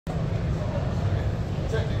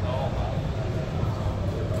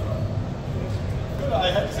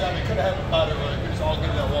could have had better, but we just all get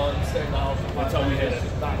it at once, stay in the house. That's how we had it.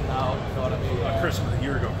 Knock it out, you know what I mean? On Christmas, a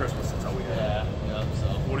year ago Christmas, that's how we had it. Yeah, so.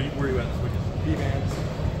 Where are you at this weekend? B-Vans.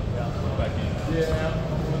 Yeah, go back in. Yeah.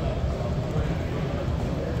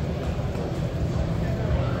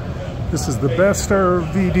 This is the best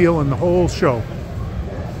RV deal in the whole show.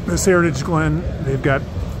 This Heritage Glen, they've got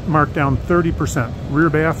marked down 30%. Rear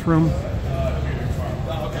bathroom.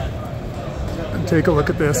 And take a look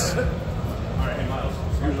at this.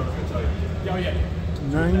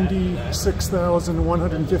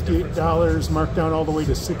 $96,158, marked down all the way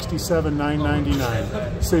to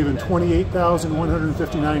 $67,999, saving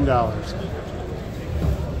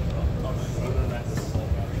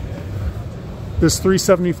 $28,159. This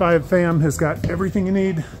 375 fam has got everything you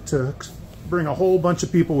need to bring a whole bunch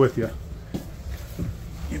of people with you.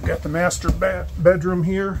 You've got the master bedroom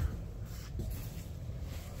here.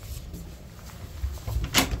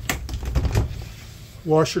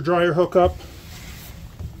 Washer dryer hookup.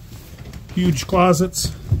 Huge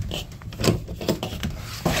closets.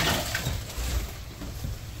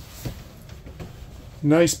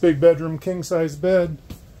 Nice big bedroom, king size bed.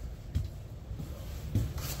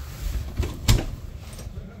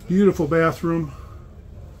 Beautiful bathroom.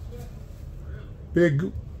 Big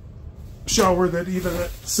shower that even at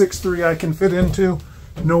 6'3" I can fit into.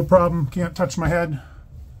 No problem, can't touch my head.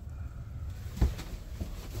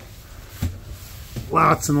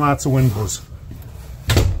 Lots and lots of windows.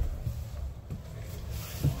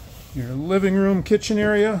 Your living room, kitchen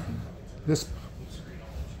area. This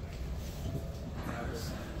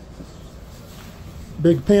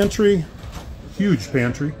big pantry, huge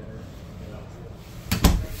pantry.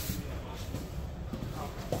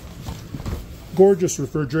 Gorgeous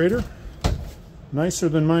refrigerator, nicer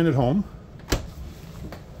than mine at home.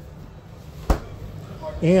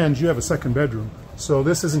 And you have a second bedroom. So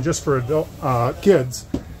this isn't just for adult kids.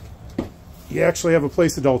 You actually have a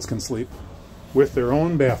place adults can sleep with their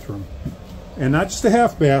own bathroom. And not just a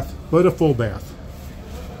half bath, but a full bath.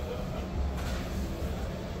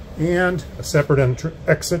 And a separate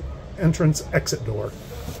entrance exit door.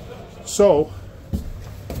 So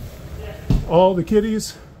all the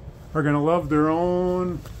kiddies are going to love their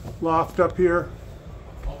own loft up here.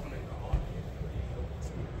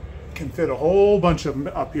 Can fit a whole bunch of them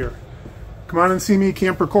up here. Come on and see me,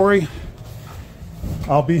 Camper Corey.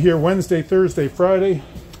 I'll be here Wednesday, Thursday, Friday,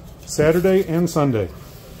 Saturday, and Sunday.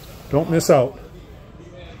 Don't miss out.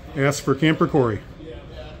 Ask for Camper Corey.